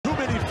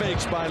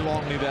fakes by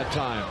Longley that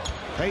time.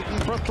 Payton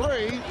for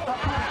three.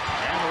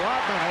 And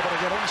Rodman able to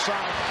get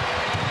inside.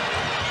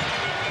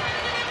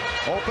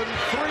 Open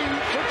three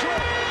for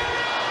Jordan.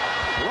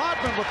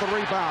 Rodman with the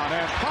rebound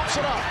and pops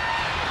it up.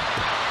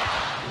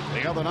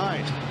 The other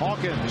night,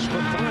 Hawkins for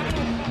three.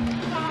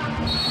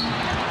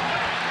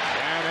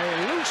 And a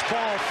loose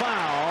ball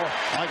foul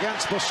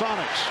against the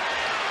Sonics.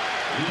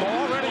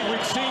 Already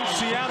we've seen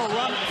Seattle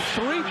run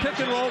 3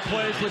 pick-and-roll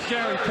plays with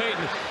Gary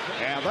Payton.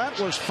 And that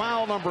was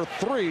foul number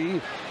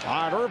 3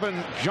 on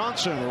Urban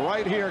Johnson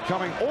right here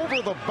coming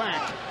over the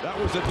back. That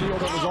was the deal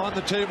that was on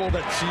the table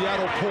that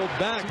Seattle pulled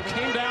back.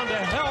 Came down to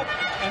help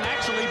and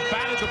actually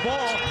batted the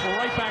ball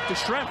right back to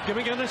Schreff,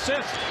 giving an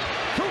assist.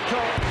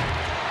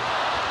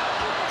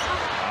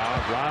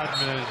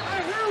 Rodman.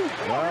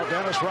 Well,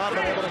 Dennis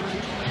Rodman able to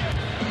keep.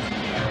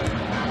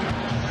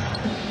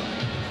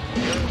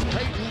 Here's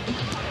Payton.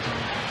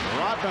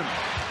 Rodman.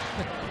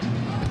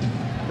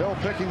 Still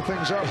picking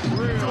things up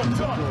real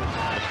quickly.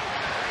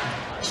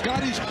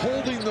 Scotty's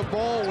holding the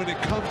ball when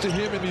it comes to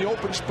him in the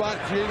open spot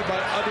created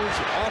by others'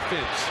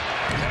 offense.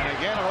 And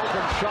again, an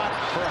open shot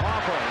for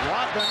Hopper.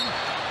 Rodman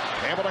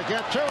able to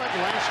get to it.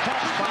 Last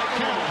touch by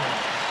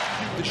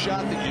Kennedy. The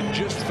shot that you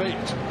just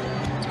faked.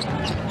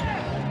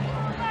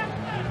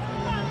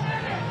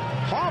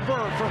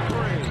 Hopper for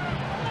three.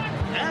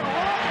 And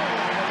Rodman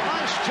with a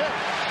nice tip.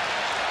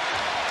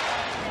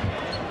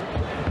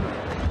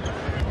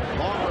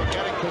 Longer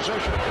getting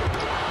position.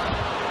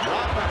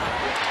 Rodman.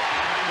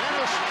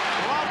 Dennis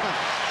Rodman.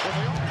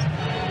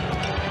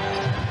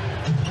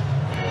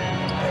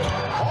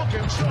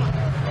 Hawkins. And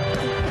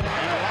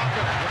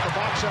Rodman with the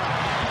box out.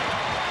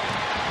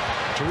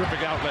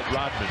 Terrific outlet,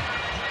 Rodman.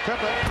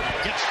 Pippen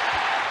gets.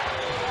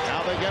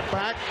 Now they get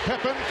back.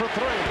 Pippen for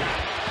three.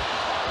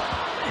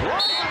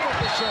 Rodman with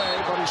the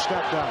save, but he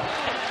stepped out.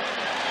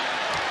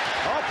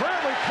 Oh,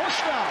 apparently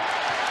pushed out.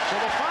 So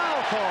the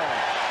foul call.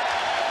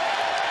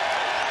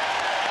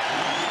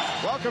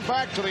 Welcome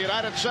back to the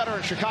United Center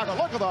in Chicago.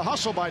 Look at the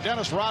hustle by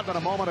Dennis Rodman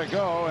a moment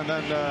ago, and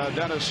then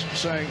Dennis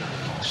saying,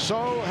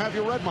 "So have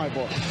you read my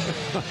book?"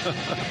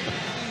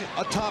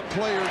 A top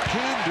player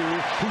can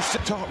do, who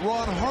said to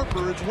Ron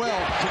Harper as well,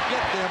 to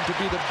get them to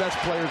be the best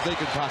players they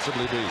could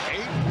possibly be.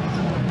 8.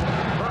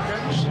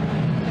 Perkins.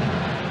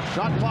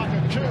 Shot clock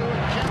at 2.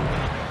 Kemp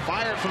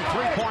fired from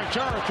three-point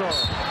territory.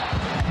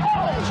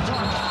 Always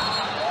touched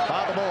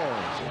by the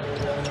Bulls.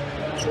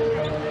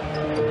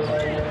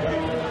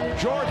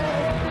 Jordan.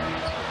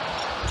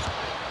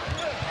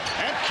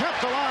 And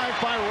kept alive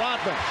by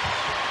Rodman.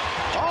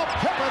 Oh,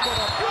 Pippen with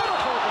a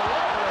beautiful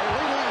delivery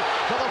leading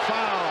to the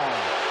foul.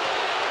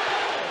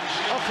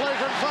 A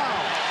flagrant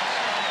foul.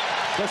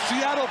 The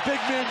Seattle big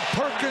men,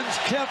 Perkins,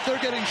 Kemp, they're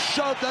getting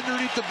shoved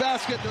underneath the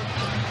basket.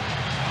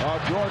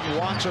 Jordan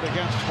wants it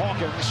against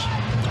Hawkins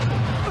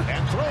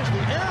and throws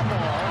the air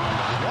ball.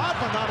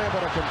 Rodman not able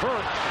to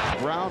convert.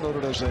 Brown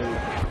noted as a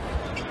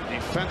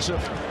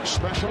defensive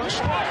specialist.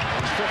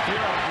 His 5th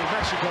year at New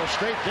Mexico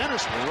State.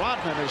 Dennis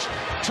Rodman has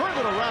turned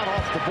it around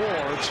off the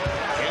boards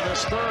in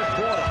this 3rd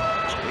quarter.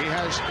 He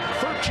has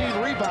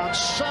 13 rebounds,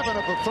 7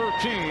 of the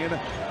 13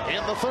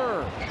 in the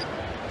 3rd.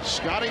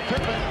 Scottie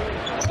Pippen.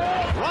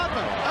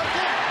 Rodman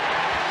again.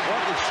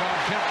 What is Sean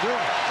Kemp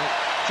doing?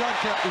 Sean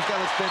Kemp has got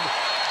to spend.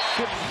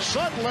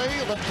 Suddenly,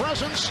 the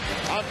presence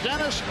of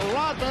Dennis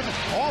Rodman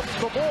off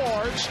the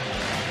boards,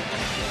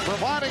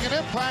 providing an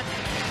impact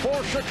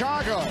for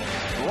Chicago.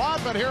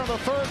 Rodman here in the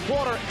 3rd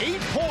quarter, 8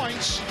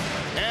 points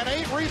and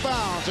 8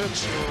 rebounds.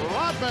 It's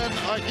Rodman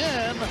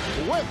again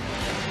with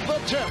the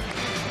tip.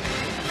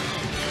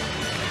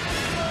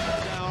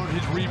 Down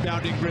his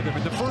rebounding rhythm.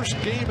 In the first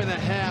game and a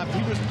half,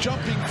 he was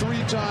jumping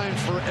 3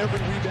 times for every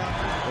rebound.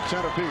 A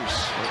 10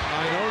 apiece.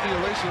 Minority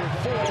eraser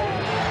 4.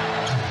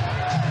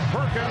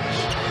 Perkins,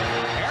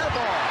 air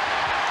ball.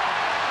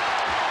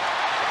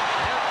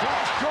 Here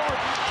comes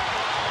Jordan.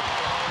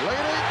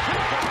 Leading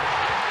Pippen.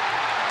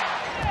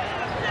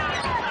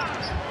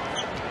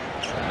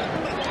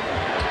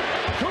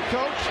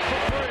 Kukoc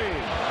for 3.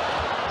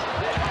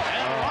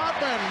 And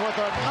Rodman with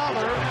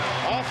another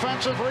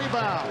offensive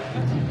rebound.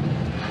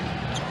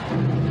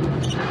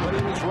 But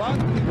it was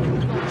Rodman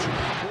and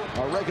Kukoc.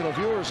 Our regular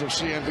viewers of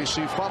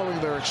CNBC following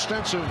their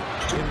extensive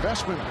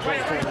investment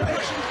portfolios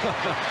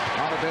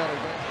on a daily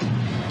basis.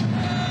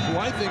 Who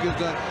I think has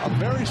done a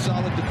very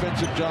solid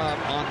defensive job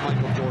on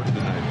Michael Jordan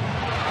tonight.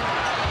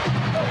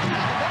 Now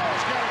the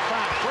Bulls get it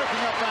back,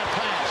 breaking up that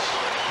pass.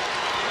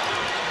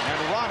 And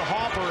Ron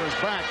Harper is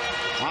back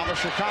on the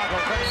Chicago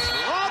bench.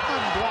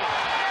 Rodman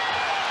blocked.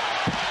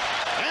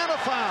 And a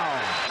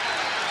foul.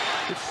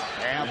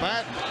 And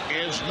that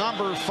is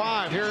number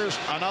 5. Here's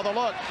another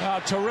look.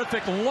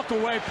 Terrific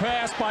look-away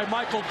pass by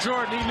Michael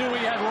Jordan. He knew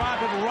he had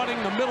Rodman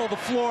running the middle of the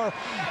floor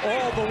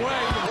all the way.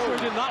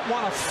 He did not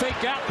want to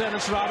fake out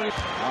Dennis Rodman.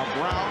 Now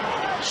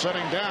Brown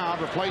sitting down,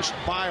 replaced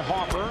by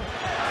Harper.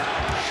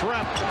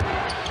 Schrepp.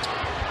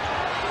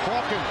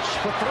 Hawkins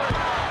for 3.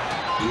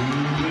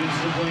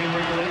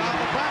 Now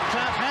the back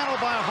tap handled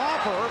by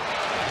Harper.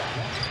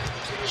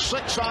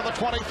 6 on the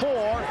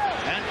 24.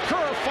 And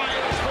Kerr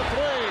fires for 3.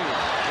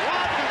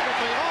 Rodman with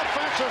the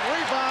offensive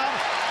rebound,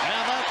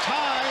 and that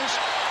ties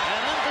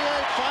an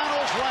NBA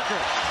Finals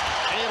record.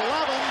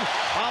 11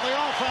 on the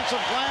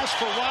offensive glass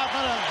for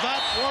Rodman, and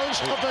that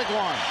was a big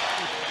one.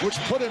 Which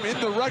put him in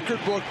the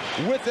record book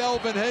with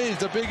Elvin Hayes,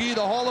 the Big E,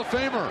 the Hall of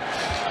Famer.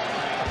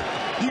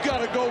 You got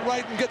to go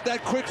right and get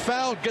that quick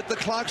foul, get the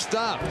clock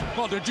stopped.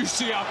 Well, did you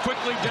see how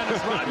quickly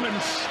Dennis Rodman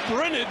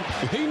sprinted?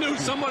 He knew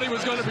somebody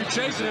was going to be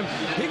chasing him.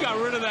 He got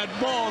rid of that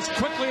ball as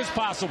quickly as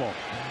possible.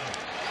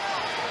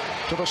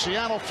 To the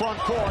Seattle front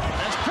court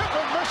as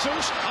Pippen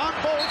misses on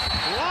both.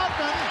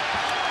 Rodman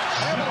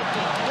able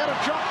to get a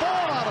jump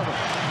ball out of it.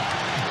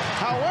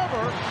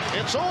 However,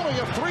 it's only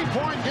a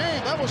three-point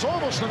game. That was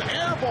almost an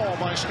air ball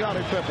by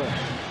Scottie Pippen.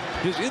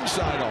 His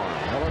inside arm.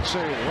 Well, let's see.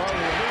 Well,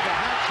 he'll leave a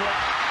hat trick.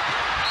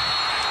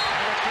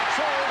 And it's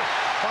controlled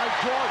by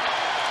Jordan.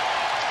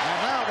 And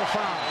now the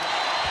foul.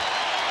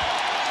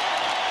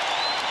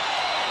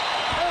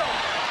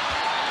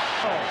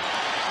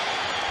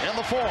 In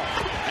the fourth.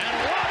 And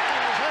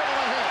Rodman is able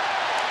to hit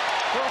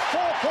for a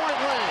 4-point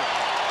lead.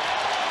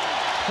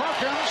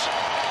 Perkins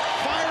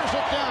fires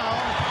it down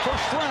for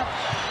Shrimp.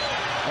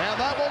 And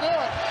that will do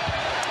it.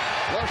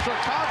 The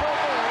Chicago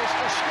Bulls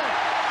escape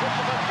with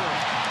the victory.